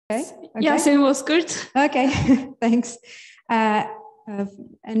Okay. Yasemin BOZKURT. Okay, thanks.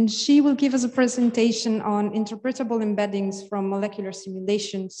 And she will give us a presentation on interpretable embeddings from molecular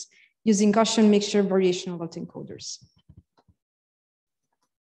simulations using Gaussian mixture variational autoencoders.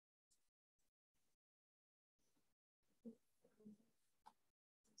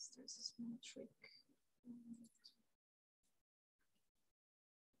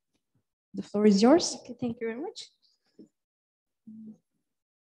 The floor is yours. Okay, thank you very much.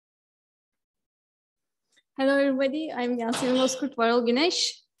 Hello, everybody. I'm Yasemin BOZKURT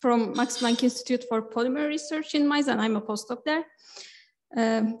VAROLGÜNES from Max Planck Institute for Polymer Research in Mainz, and I'm a postdoc there.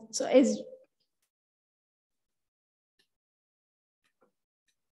 So as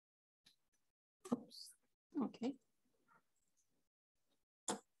okay.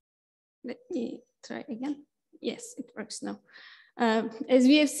 Let me try again. Yes, it works now. As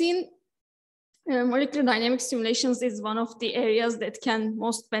we have seen, molecular dynamics simulations is one of the areas that can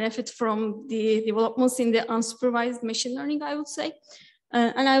most benefit from the developments in the unsupervised machine learning, I would say.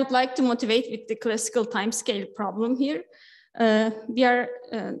 And I would like to motivate with the classical timescale problem here. We are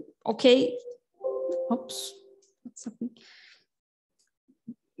okay. Oops, what's happening?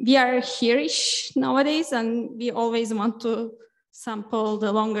 We are here-ish nowadays, and we always want to sample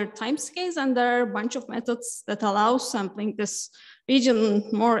the longer timescales, and there are a bunch of methods that allow sampling this region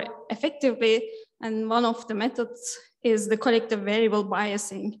more effectively, and one of the methods is the collective variable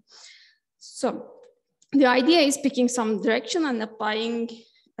biasing. So the idea is picking some direction and applying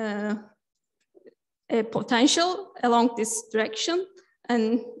a potential along this direction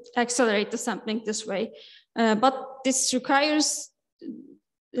and accelerate the sampling this way. But this requires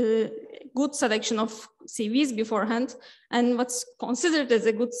good selection of CVs beforehand, and what's considered as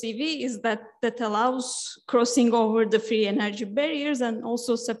a good CV is that allows crossing over the free energy barriers and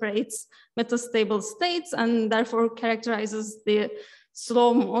also separates metastable states and therefore characterizes the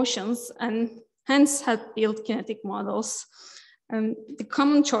slow motions and hence help build kinetic models. The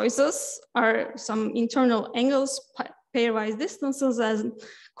common choices are some internal angles, pairwise distances, and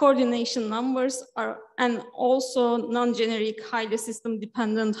coordination numbers are, and also non-generic, highly system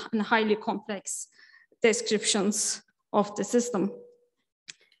dependent and highly complex descriptions of the system.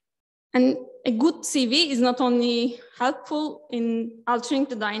 And a good CV is not only helpful in altering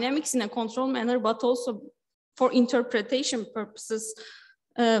the dynamics in a controlled manner, but also for interpretation purposes.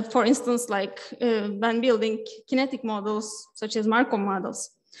 For instance, like when building kinetic models, such as Markov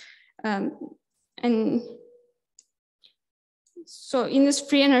models. And so in this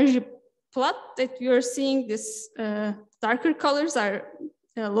free energy plot that you are seeing, this darker colors are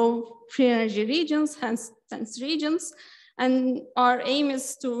low free energy regions, hence dense regions. And our aim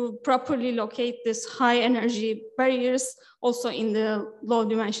is to properly locate this high energy barriers also in the low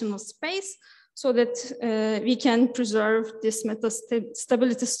dimensional space so that we can preserve this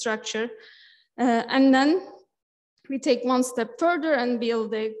metastability structure. And then we take one step further and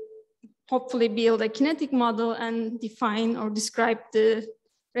hopefully build a kinetic model and define or describe the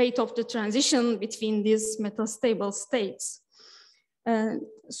rate of the transition between these metastable states.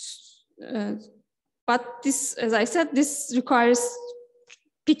 But this, as I said, this requires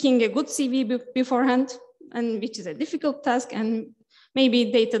picking a good CV beforehand, and which is a difficult task, and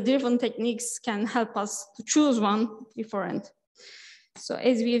maybe data-driven techniques can help us to choose one beforehand. So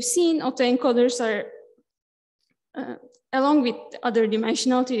as we have seen, autoencoders are, along with other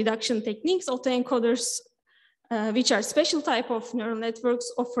dimensionality reduction techniques, autoencoders, which are special type of neural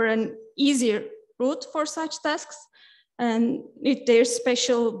networks, offer an easier route for such tasks, and with their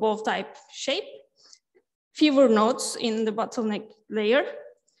special ball type shape. Fewer nodes in the bottleneck layer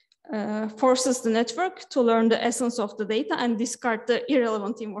forces the network to learn the essence of the data and discard the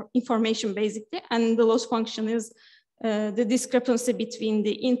irrelevant information basically. And the loss function is the discrepancy between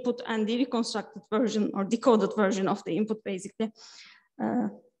the input and the reconstructed version or decoded version of the input basically.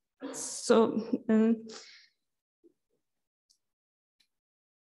 Oops.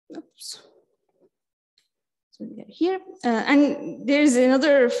 So here, and there's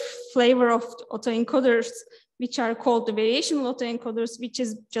another flavor of autoencoders, which are called the variational autoencoders, which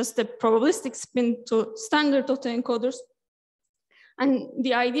is just a probabilistic spin to standard autoencoders. And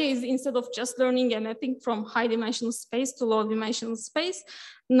the idea is, instead of just learning a mapping from high dimensional space to low dimensional space,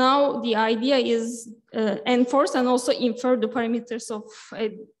 now the idea is enforce and also infer the parameters of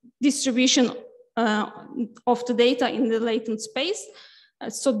a distribution of the data in the latent space.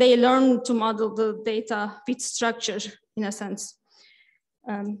 So they learn to model the data with structure in a sense.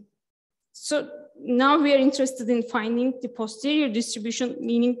 So now we are interested in finding the posterior distribution,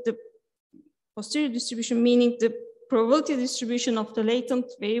 meaning the probability distribution of the latent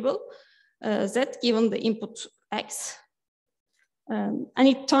variable Z given the input X. And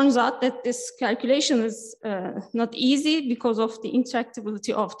it turns out that this calculation is not easy because of the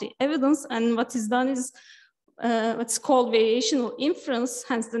intractability of the evidence. And what is done is what's called variational inference,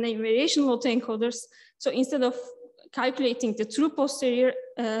 hence the name variational autoencoders. So instead of calculating the true posterior,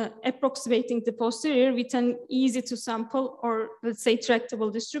 approximating the posterior with an easy to sample or let's say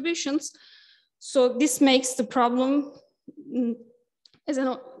tractable distributions. So this makes the problem as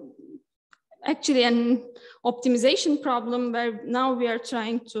actually an optimization problem where now we are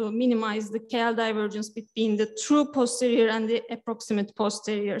trying to minimize the KL divergence between the true posterior and the approximate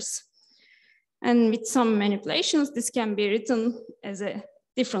posteriors. And with some manipulations, this can be written as a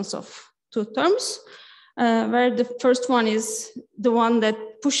difference of two terms, where the first one is the one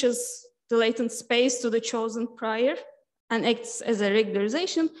that pushes the latent space to the chosen prior and acts as a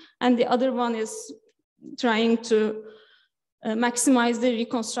regularization. And the other one is trying to maximize the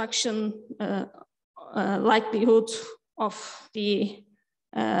reconstruction likelihood of the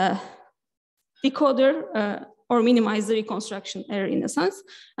decoder or minimize the reconstruction error in a sense.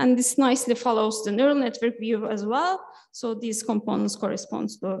 And this nicely follows the neural network view as well. So these components correspond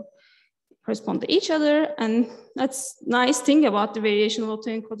to each other. And that's nice thing about the variational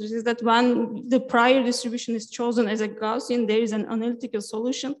autoencoders is that when the prior distribution is chosen as a Gaussian, there is an analytical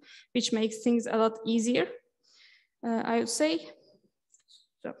solution, which makes things a lot easier, I would say.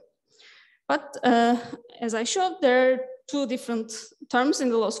 So, but as I showed, there are two different terms in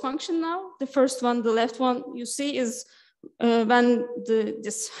the loss function now. The first one, the left one you see is when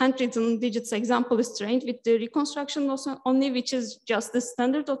this handwritten digits example is trained with the reconstruction loss only, which is just the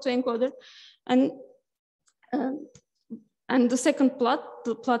standard autoencoder. And the second plot,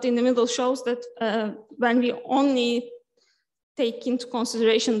 the plot in the middle shows that when we only take into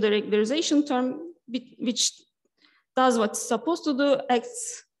consideration the regularization term, which does what it's supposed to do,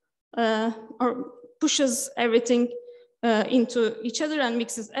 acts or pushes everything into each other and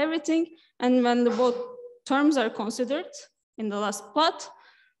mixes everything. And when both terms are considered in the last plot,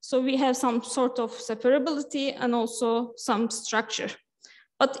 so we have some sort of separability and also some structure.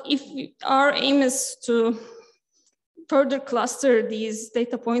 But if our aim is to further cluster these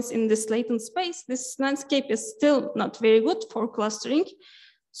data points in this latent space, this landscape is still not very good for clustering.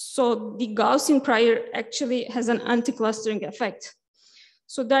 So the Gaussian prior actually has an anti-clustering effect.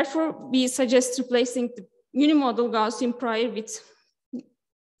 So therefore, we suggest replacing the unimodal Gaussian prior with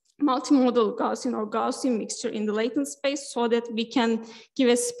multimodal Gaussian or Gaussian mixture in the latent space so that we can give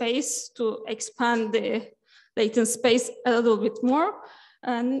a space to expand the latent space a little bit more.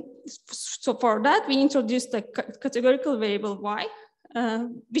 And so for that, we introduced a categorical variable y,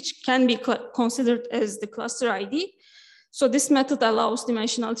 which can be considered as the cluster ID. So this method allows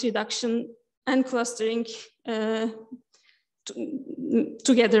dimensionality reduction and clustering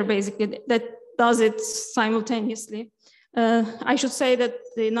together, basically, that does it simultaneously. I should say that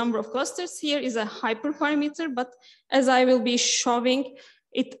the number of clusters here is a hyperparameter, but as I will be showing,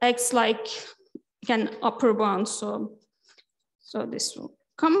 it acts like an upper bound. So this will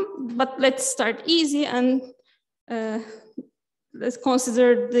come, but let's start easy and let's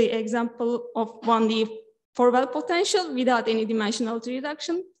consider the example of 1D for-well potential without any dimensionality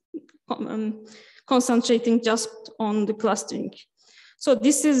reduction, concentrating just on the clustering. So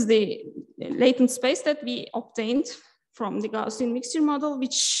this is the latent space that we obtained from the Gaussian mixture model,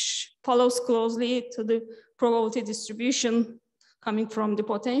 which follows closely to the probability distribution coming from the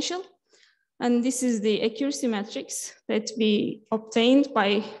potential. And this is the accuracy matrix that we obtained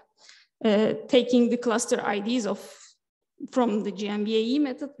by taking the cluster IDs from the GMBAE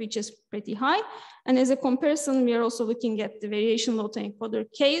method, which is pretty high. And as a comparison, we are also looking at the variational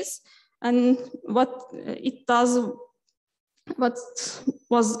autoencoder case. And what it does, what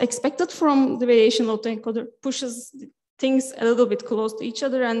was expected from the variational autoencoder pushes things a little bit close to each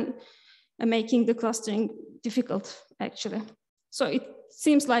other and making the clustering difficult, actually. So it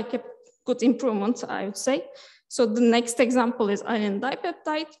seems like a good improvement, I would say. So the next example is iron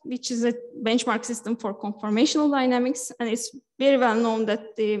dipeptide, which is a benchmark system for conformational dynamics. And it's very well known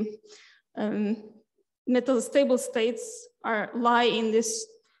that the metastable states lie in this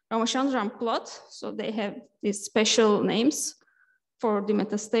Ramachandran plot. So they have these special names for the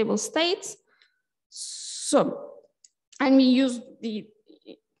metastable states. So, and we use the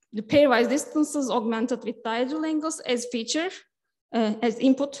pairwise distances augmented with dihedral angles as feature, as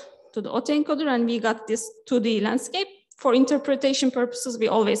input to the autoencoder, and we got this 2D landscape. For interpretation purposes, we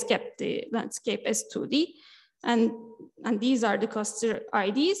always kept the landscape as 2D, and these are the cluster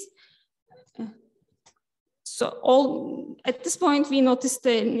IDs. So at this point, we noticed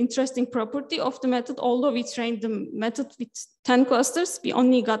an interesting property of the method. Although we trained the method with 10 clusters, we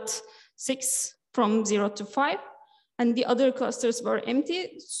only got 6 from 0 to 5. and the other clusters were empty.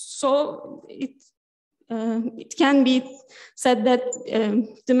 So it can be said that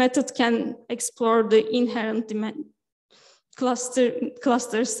the method can explore the inherent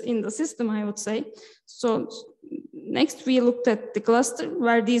clusters in the system, I would say. So next we looked at the cluster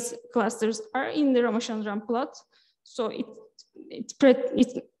where these clusters are in the Ramachandran plot. So it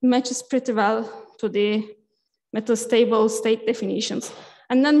matches pretty well to the metastable state definitions.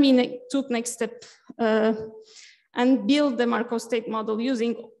 And then we took next step and build the Markov state model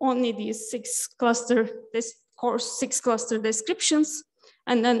using only these 6 cluster descriptions.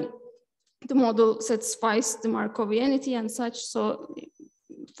 And then the model satisfies the Markovianity and such. So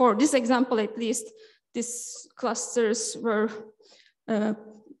for this example, at least, these clusters were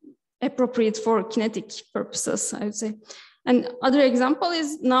appropriate for kinetic purposes, I would say. And other example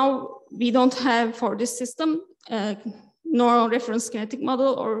is now we don't have for this system no reference kinetic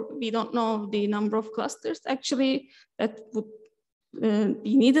model, or we don't know the number of clusters actually that would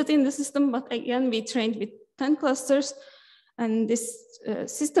be needed in the system. But again, we trained with 10 clusters, and this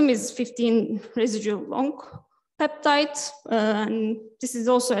system is 15 residual long peptides, and this is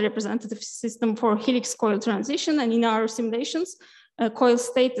also a representative system for helix coil transition. And in our simulations, coil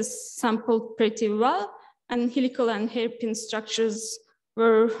state is sampled pretty well, and helical and hairpin structures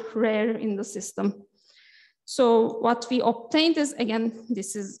were rare in the system. So what we obtained is, again,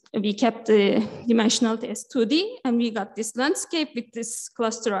 we kept the dimensionality as 2D, and we got this landscape with this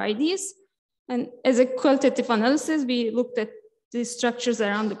cluster IDs. And as a qualitative analysis, we looked at the structures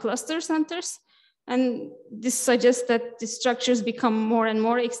around the cluster centers. And this suggests that the structures become more and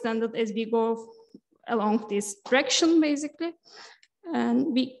more extended as we go along this direction, basically.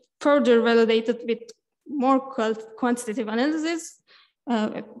 And we further validated with more quantitative analysis.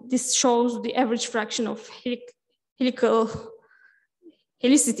 This shows the average fraction of helical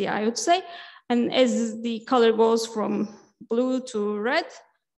helicity, I would say. And as the color goes from blue to red,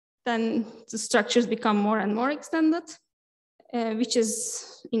 then the structures become more and more extended, which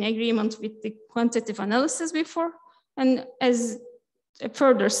is in agreement with the quantitative analysis before. And as a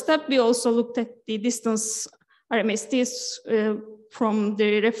further step, we also looked at the distance RMSTs from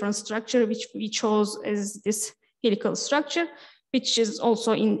the reference structure, which we chose as this helical structure, which is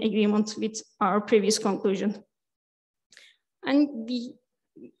also in agreement with our previous conclusion. And we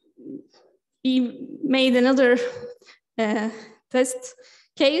made another test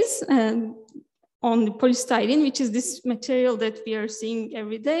case on the polystyrene, which is this material that we are seeing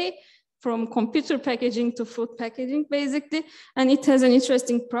every day, from computer packaging to food packaging, basically. And it has an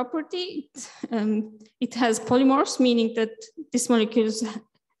interesting property. It has polymorphs, meaning that these molecules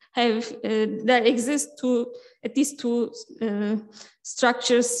have, there exist at least 2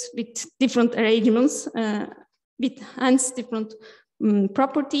 structures with different arrangements, with hence different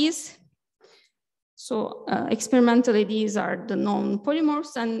properties. So experimentally, these are the known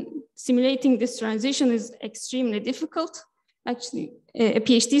polymorphs, and simulating this transition is extremely difficult. Actually, a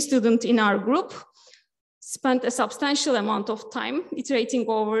PhD student in our group spent a substantial amount of time iterating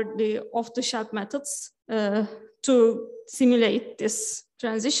over the off-the-shelf methods to simulate this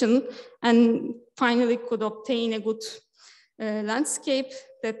transition, and finally could obtain a good landscape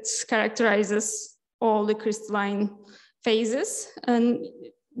that characterizes all the crystalline phases. And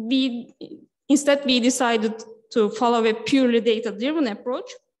instead, we decided to follow a purely data-driven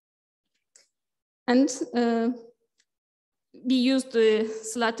approach. And we used the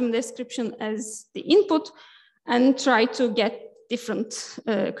Slatim description as the input and try to get different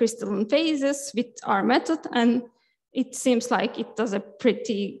crystalline phases with our method. And it seems like it does a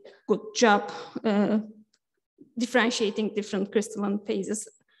pretty good job differentiating different crystalline phases.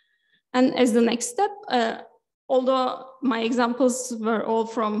 And as the next step, although my examples were all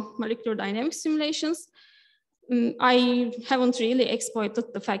from molecular dynamics simulations, I haven't really exploited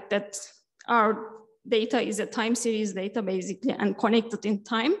the fact that our data is a time series data, basically, and connected in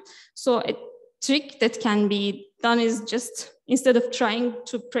time. So a trick that can be done is just, instead of trying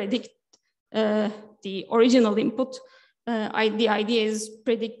to predict the original input, the idea is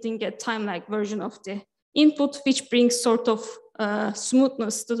predicting a time-like version of the input, which brings sort of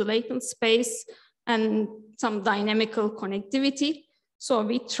smoothness to the latent space and some dynamical connectivity. So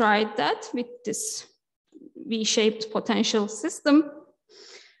we tried that with this V-shaped potential system.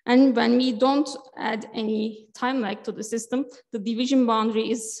 And when we don't add any time lag to the system, the division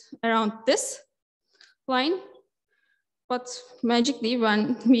boundary is around this line. But magically,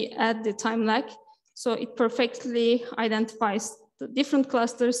 when we add the time lag, so it perfectly identifies the different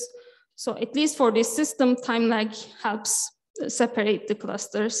clusters. So at least for this system, time lag helps separate the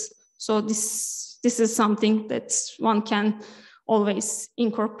clusters. So this is something that one can always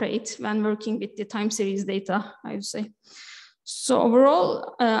incorporate when working with the time series data, I would say. So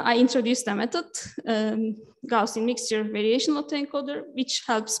overall, I introduced a method, Gaussian mixture variational autoencoder, which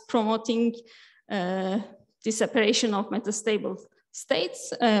helps promoting the separation of metastable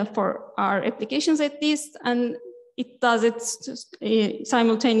states for our applications at least, and it does it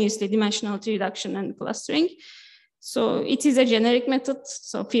simultaneously dimensionality reduction and clustering. So it is a generic method,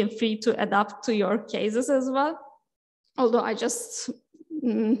 so feel free to adapt to your cases as well. Although I just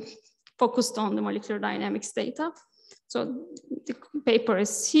focused on the molecular dynamics data. So the paper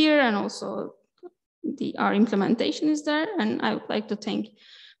is here, and also our implementation is there. And I would like to thank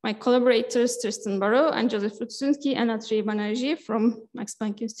my collaborators, Tristan Barrow and Joseph Rutsunsky and Atri Banerjee from Max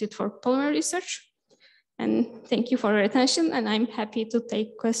Planck Institute for Polymer Research. And thank you for your attention, and I'm happy to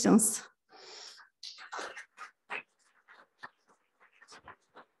take questions.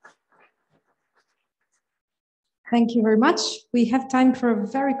 Thank you very much. We have time for a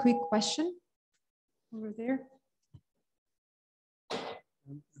very quick question over there.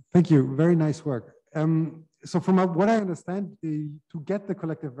 Thank you. Very nice work. So from what I understand, to get the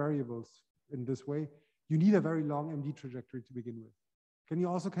collective variables in this way, you need a very long MD trajectory to begin with. Can you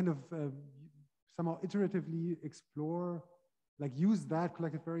also kind of somehow iteratively explore, like use that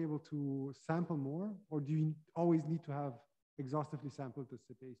collective variable to sample more, or do you always need to have exhaustively sampled the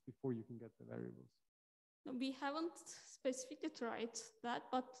space before you can get the variables? We haven't specifically tried that,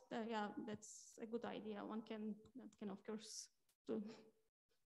 but yeah, that's a good idea. One can of course do.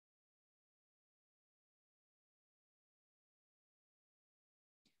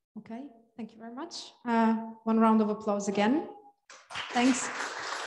 Okay, thank you very much. One round of applause again. Thanks.